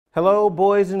Hello,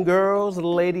 boys and girls,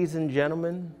 ladies and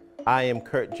gentlemen. I am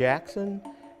Kurt Jackson,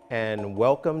 and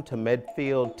welcome to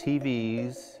Medfield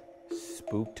TV's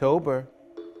Spooktober.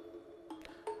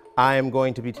 I am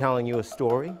going to be telling you a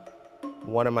story,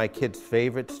 one of my kids'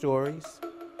 favorite stories,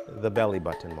 The Belly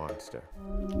Button Monster.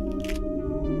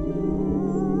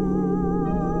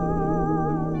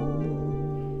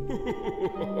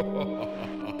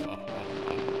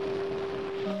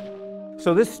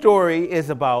 So this story is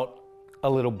about a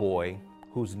little boy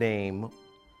whose name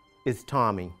is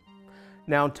Tommy.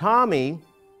 Now Tommy,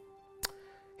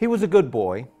 he was a good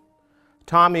boy.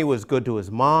 Tommy was good to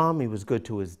his mom, he was good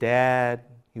to his dad,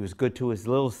 he was good to his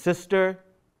little sister.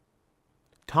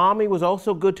 Tommy was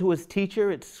also good to his teacher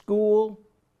at school.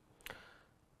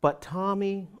 But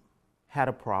Tommy had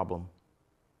a problem.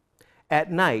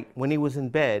 At night, when he was in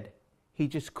bed, he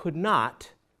just could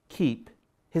not keep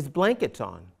his blankets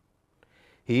on.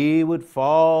 He would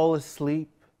fall asleep,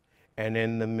 and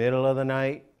in the middle of the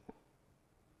night,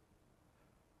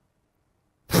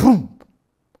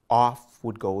 off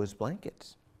would go his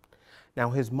blankets. Now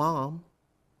his mom,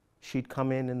 she'd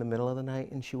come in the middle of the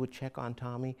night and she would check on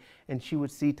Tommy, and she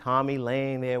would see Tommy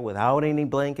laying there without any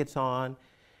blankets on,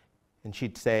 and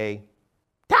she'd say,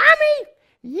 "Tommy,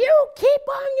 you keep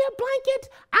on your blankets.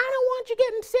 I don't want you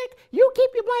getting sick. You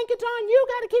keep your blankets on. You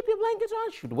got to keep your blankets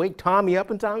on." She'd wake Tommy up,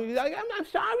 and Tommy would be like, I'm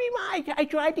sorry, Ma. I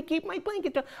tried to keep my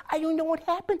blankets on. I don't know what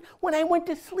happened. When I went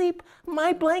to sleep,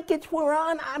 my blankets were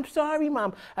on. I'm sorry,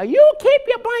 Mom. You keep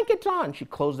your blankets on." She'd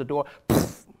close the door.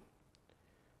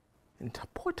 And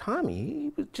poor Tommy,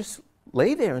 he would just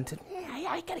lay there and said, "Yeah,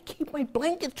 I got to keep my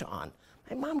blankets on.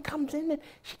 My mom comes in and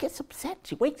she gets upset.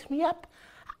 She wakes me up.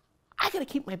 I got to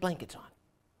keep my blankets on."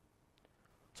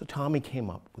 So Tommy came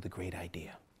up with a great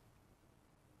idea.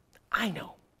 I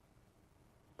know.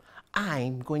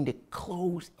 I'm going to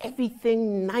close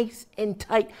everything nice and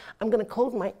tight. I'm going to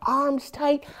close my arms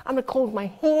tight. I'm going to close my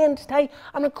hands tight.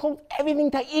 I'm going to close everything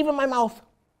tight, even my mouth.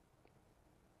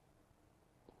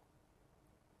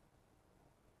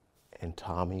 And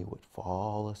Tommy would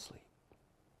fall asleep.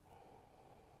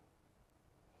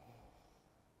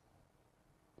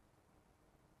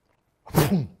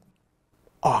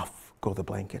 Off go the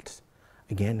blankets.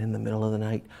 Again, in the middle of the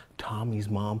night, Tommy's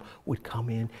mom would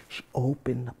come in. She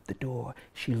opened up the door.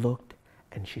 She looked,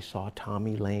 and she saw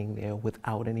Tommy laying there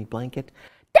without any blanket.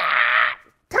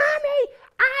 "Tommy,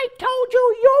 I told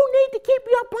you, you need to keep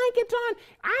your blankets on.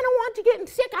 I don't want you getting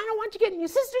sick. I don't want you getting your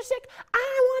sister sick.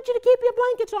 I want you to keep your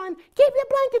blankets on. Keep your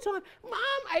blankets on."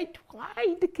 "Mom, I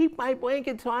tried to keep my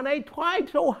blankets on. I tried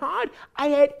so hard. I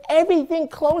had everything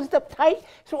closed up tight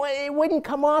so it wouldn't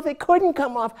come off. It couldn't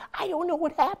come off. I don't know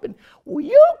what happened. Will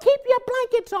you keep your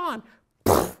blankets on?"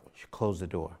 She closed the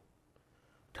door.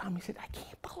 Tommy said, "I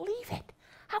can't believe it.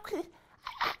 How could it?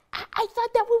 I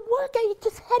thought that would work. I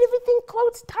just had everything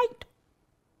closed tight.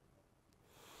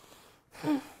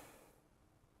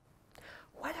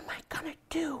 What am I gonna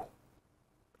do?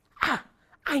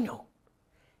 I know.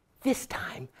 This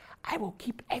time, I will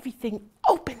keep everything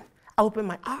open. I'll open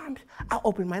my arms, I'll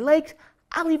open my legs,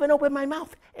 I'll even open my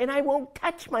mouth, and I won't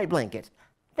touch my blankets.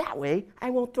 That way, I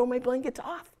won't throw my blankets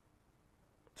off."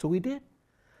 So we did.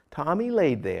 Tommy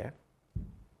laid there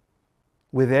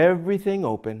with everything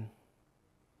open,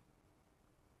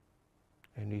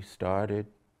 and he started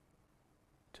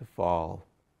to fall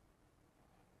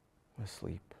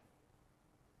asleep.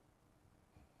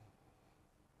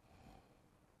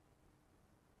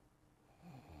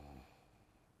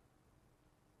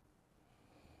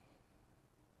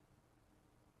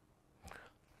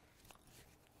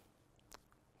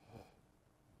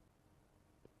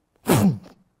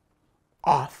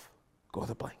 Off go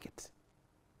the blankets.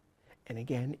 And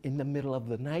again, in the middle of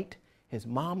the night, his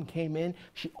mom came in.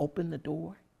 She opened the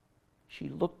door. She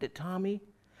looked at Tommy.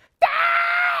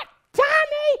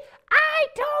 "Tommy, I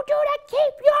told you to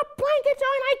keep your blankets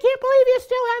on. I can't believe you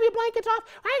still have your blankets off.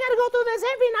 I got to go through this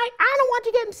every night. I don't want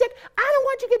you getting sick. I don't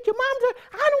want you getting your mom sick.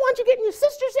 I don't want you getting your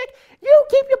sister sick. You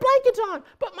keep your blankets on."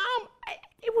 "But Mom,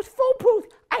 it was foolproof.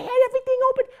 I had everything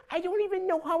open. I don't even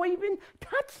know how I even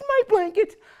touched my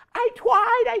blankets. I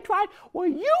tried. Well,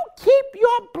 you keep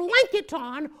your blankets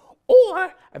on,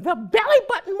 or the belly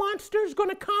button monster is going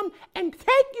to come and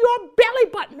take your belly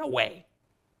button away."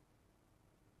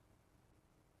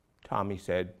 Tommy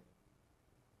said,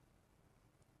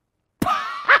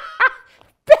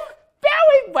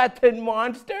 "Belly button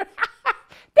monster?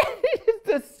 That is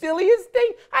the silliest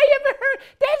thing I ever heard.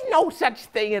 There's no such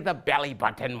thing as a belly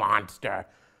button monster.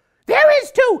 There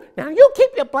is too. Now you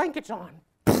keep your blankets on."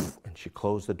 And she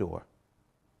closed the door.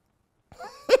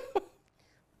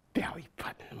 Belly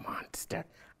button monster.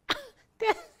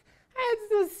 That's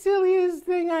the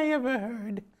thing I ever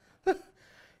heard. Yeah,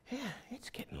 it's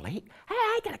getting late.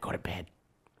 I gotta go to bed.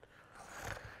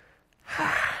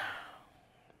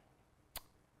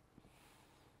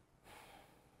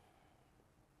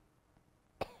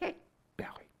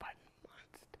 Belly button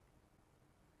monster.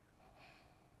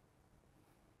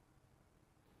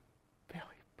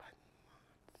 Belly button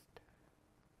monster.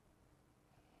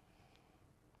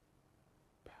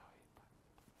 Belly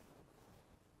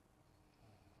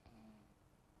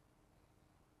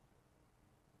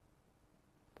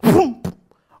button. Boom!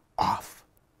 Off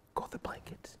go the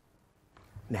blankets.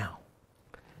 Now,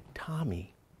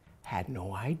 Tommy had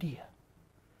no idea,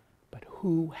 but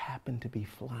who happened to be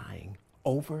flying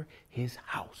over his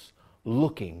house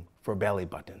looking for belly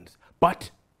buttons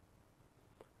but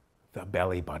the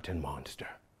belly button monster.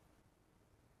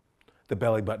 The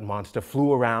belly button monster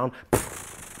flew around,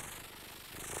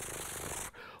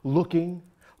 looking,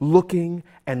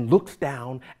 and looks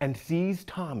down and sees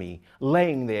Tommy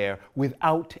laying there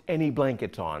without any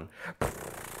blankets on,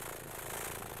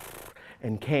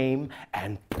 and came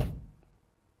and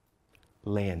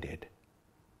landed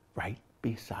right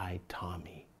beside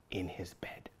Tommy in his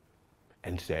bed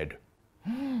and said,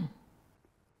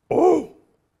 "Oh,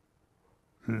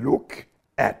 look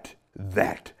at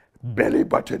that belly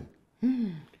button.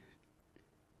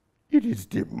 It is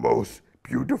the most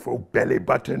beautiful belly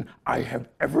button I have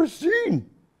ever seen.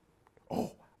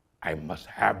 Oh, I must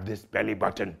have this belly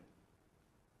button."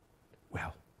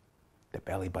 Well, the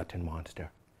belly button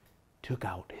monster took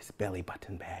out his belly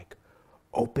button bag,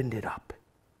 opened it up,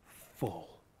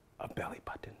 full of belly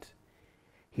buttons.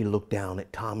 He looked down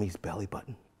at Tommy's belly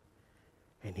button,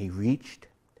 and he reached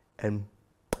and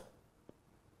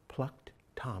plucked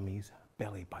Tommy's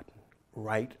belly button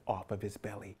right off of his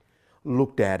belly,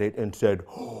 looked at it and said,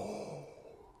 "Oh,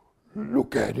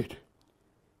 look at it.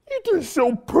 It is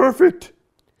so perfect.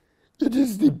 It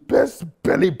is the best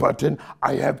belly button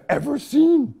I have ever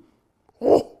seen.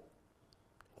 Oh."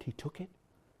 He took it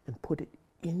and put it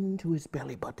into his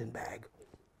belly button bag.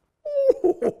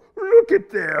 "Oh, look at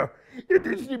there. It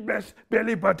is the best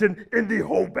belly button in the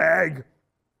whole bag."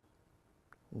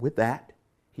 With that,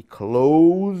 he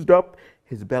closed up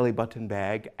his belly button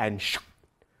bag and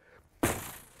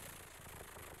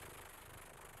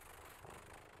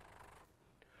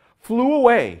flew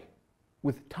away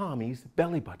with Tommy's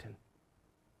belly button.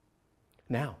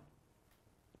 Now,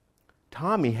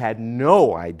 Tommy had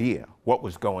no idea what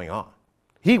was going on.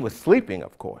 He was sleeping,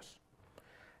 of course.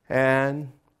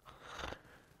 And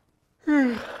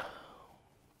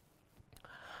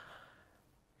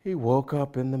he woke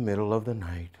up in the middle of the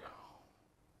night.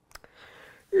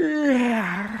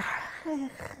 I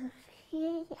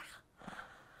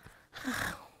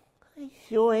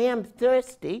sure am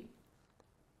thirsty.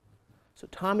 So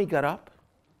Tommy got up.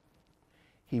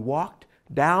 He walked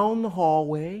down the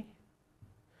hallway,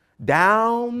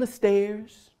 down the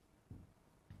stairs,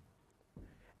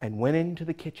 and went into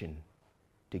the kitchen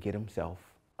to get himself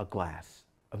a glass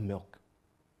of milk.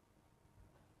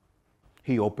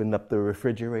 He opened up the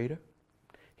refrigerator.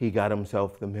 He got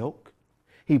himself the milk.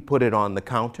 He put it on the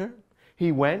counter.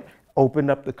 He went,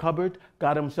 opened up the cupboard,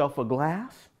 got himself a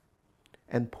glass,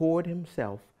 and poured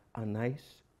himself a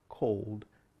nice cold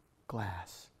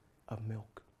glass of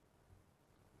milk.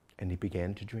 And he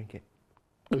began to drink it.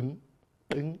 Ding,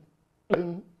 ding,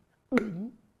 ding,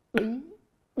 ding, ding,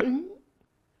 ding.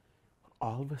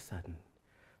 All of a sudden,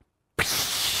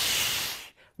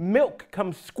 milk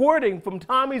comes squirting from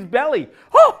Tommy's belly.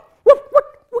 Oh, where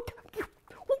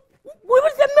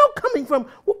was the milk coming from?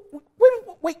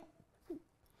 Wait,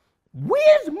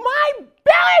 where's my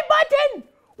belly button?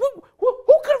 Who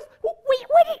could have,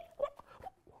 where did,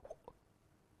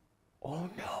 oh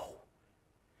no,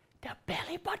 the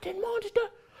belly button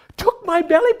monster took my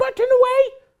belly button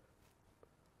away?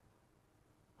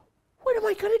 What am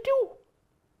I gonna do?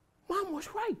 Mom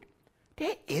was right.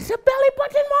 There is a belly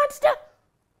button monster.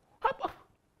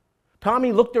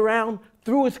 Tommy looked around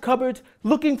through his cupboards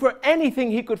looking for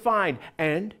anything he could find,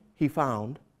 and he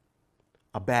found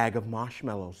a bag of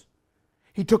marshmallows.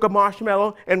 He took a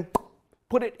marshmallow and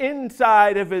put it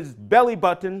inside of his belly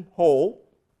button hole,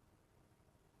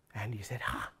 and he said,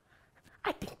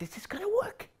 I think this is gonna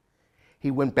work. He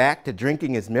went back to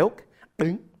drinking his milk,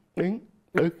 ding, ding,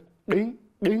 ding, ding,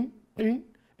 ding, ding,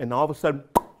 and all of a sudden,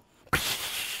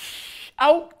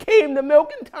 out came the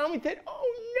milk, and Tommy said,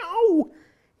 "Oh no,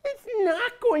 it's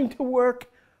not going to work.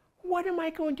 What am I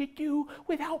going to do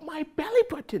without my belly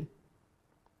button?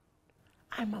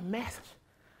 I'm a mess.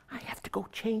 I have to go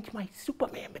change my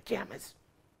Superman pajamas."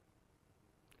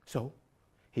 So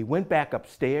he went back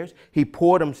upstairs, he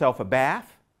poured himself a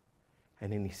bath,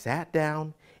 and then he sat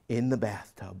down in the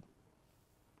bathtub.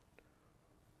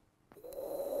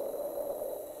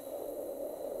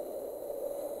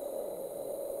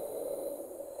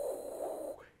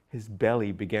 His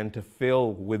belly began to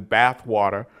fill with bath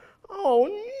water. Oh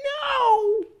no!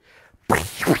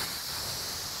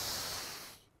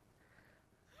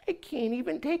 I can't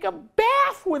even take a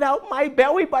bath without my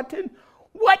belly button.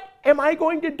 What am I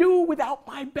going to do without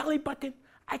my belly button?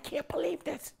 I can't believe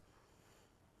this.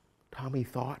 Tommy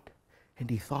thought, and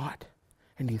he thought,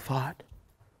 and he thought,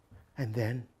 and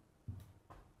then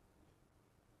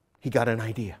he got an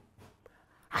idea.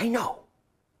 I know.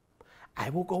 I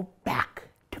will go back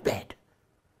to bed.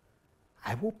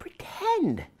 I will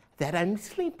pretend that I'm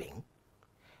sleeping,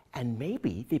 and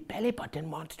maybe the belly button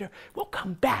monster will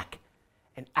come back,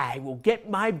 and I will get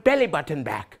my belly button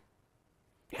back.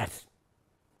 Yes.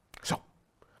 So,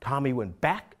 Tommy went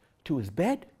back to his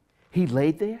bed. He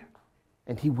laid there,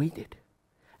 and he waited,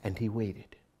 and he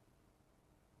waited.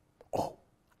 Oh,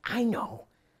 I know.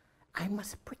 I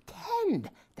must pretend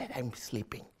that I'm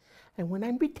sleeping. And when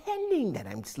I'm pretending that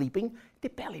I'm sleeping, the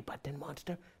belly button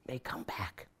monster may come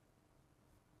back.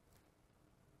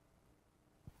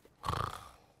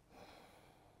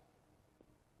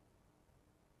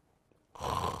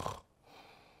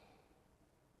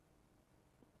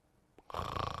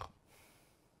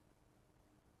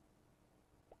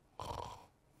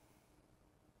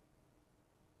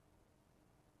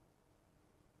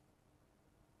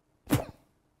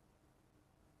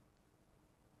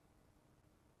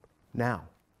 Now,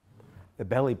 the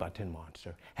belly button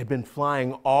monster had been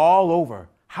flying all over,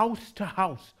 house to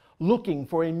house, looking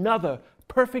for another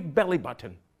perfect belly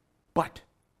button. But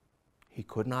he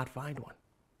could not find one.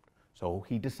 So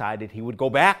he decided he would go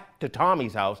back to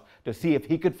Tommy's house to see if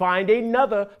he could find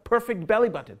another perfect belly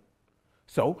button.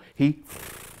 So he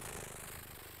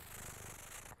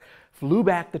flew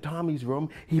back to Tommy's room.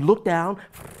 He looked down,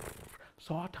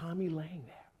 saw Tommy laying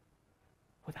there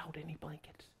without any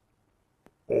blankets.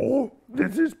 Oh,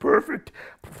 this is perfect.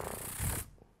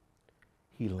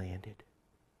 He landed.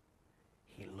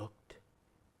 He looked,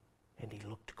 and he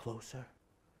looked closer.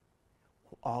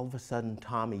 All of a sudden,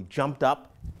 Tommy jumped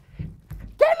up. Give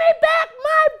me back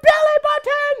my belly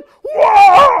button!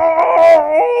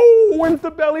 Whoa! Went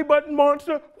the belly button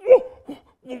monster. Whoa,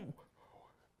 whoa.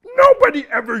 Nobody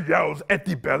ever yells at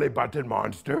the belly button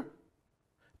monster.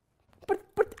 But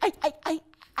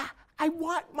I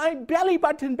want my belly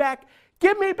button back.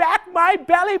 Give me back my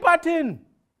belly button.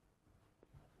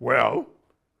 Well,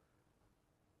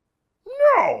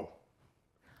 no.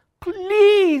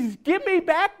 Please give me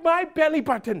back my belly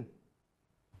button.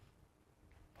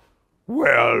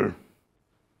 Well,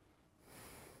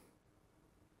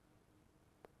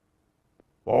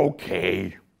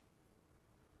 okay.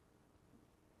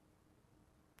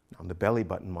 Now the belly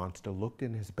button monster looked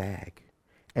in his bag,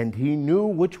 and he knew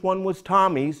which one was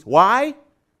Tommy's. Why?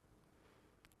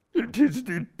 It is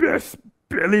the best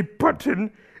belly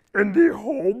button in the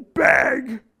whole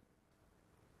bag.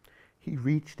 He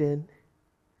reached in.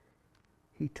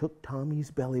 He took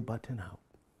Tommy's belly button out,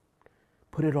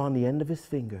 put it on the end of his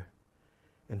finger,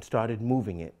 and started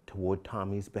moving it toward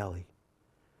Tommy's belly.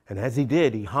 And as he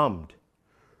did, he hummed.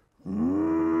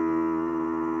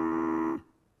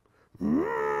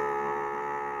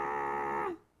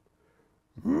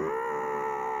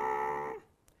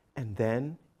 And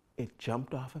then it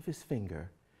jumped off of his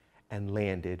finger and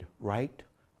landed right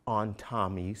on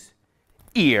Tommy's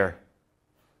ear.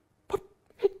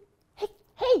 Hey,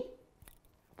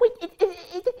 wait,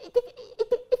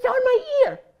 it's on my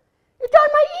ear. It's on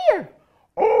my ear.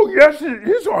 Oh, yes, it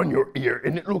is on your ear,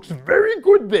 and it looks very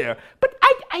good there. But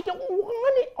I don't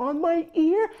want it on my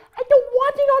ear. I don't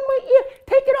want it on my ear.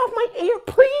 Take it off my ear,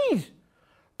 please.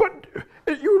 But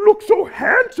you look so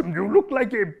handsome. You look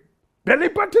like a belly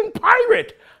button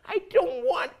pirate. I don't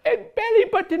want a belly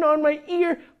button on my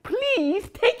ear. Please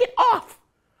take it off.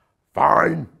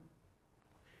 Fine.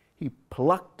 He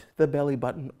plucked the belly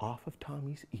button off of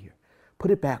Tommy's ear,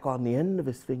 put it back on the end of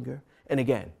his finger, and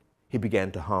again he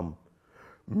began to hum.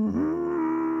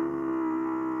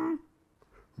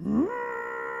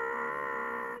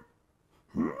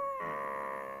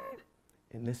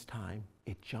 And this time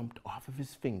it jumped off of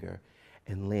his finger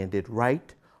and landed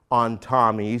right on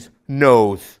Tommy's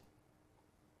nose.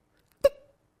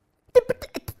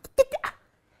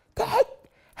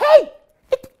 Hey,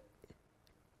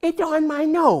 it's on my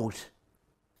nose.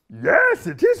 Yes,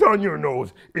 it is on your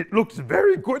nose. It looks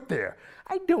very good there.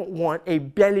 I don't want a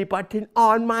belly button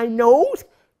on my nose.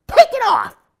 Take it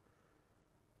off.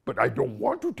 But I don't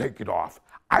want to take it off.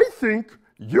 I think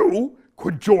you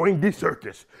could join the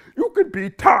circus. You could be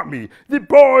Tommy, the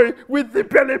boy with the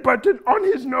belly button on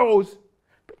his nose.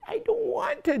 But I don't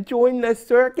want to join the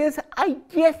circus. I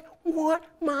just want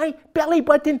my belly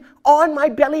button on my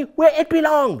belly where it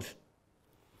belongs.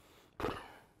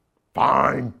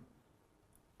 Fine.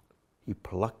 He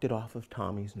plucked it off of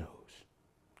Tommy's nose.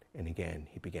 And again,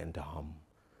 he began to hum.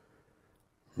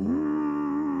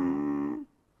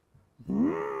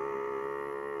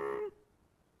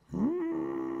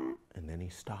 And then he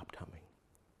stopped humming.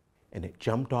 And it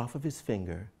jumped off of his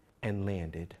finger and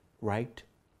landed right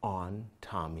on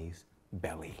Tommy's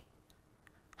belly.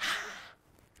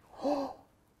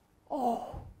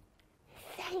 Oh,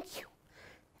 thank you.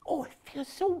 Oh, it feels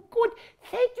so good.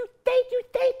 Thank you, thank you,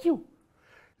 thank you.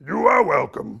 You are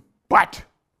welcome, but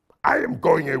I am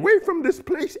going away from this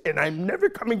place and I'm never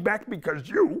coming back because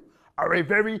you are a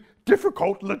very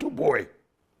difficult little boy.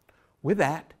 With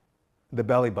that, the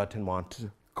belly button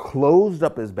monster closed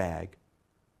up his bag,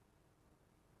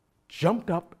 jumped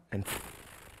up, and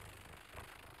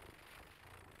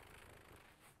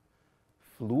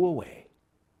flew away.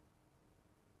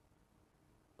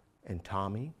 And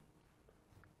Tommy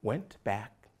went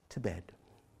back to bed.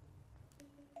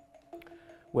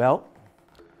 Well,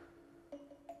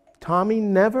 Tommy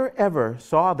never ever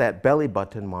saw that belly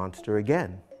button monster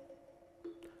again.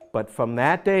 But from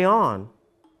that day on,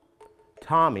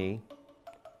 Tommy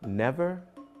never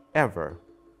ever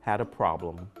had a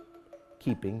problem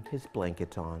keeping his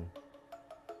blankets on.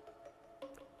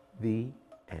 The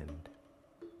end.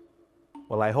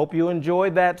 Well, I hope you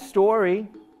enjoyed that story.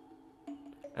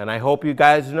 And I hope you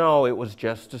guys know it was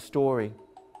just a story.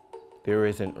 There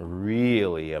isn't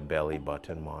really a belly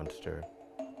button monster.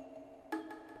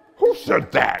 Who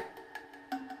said that?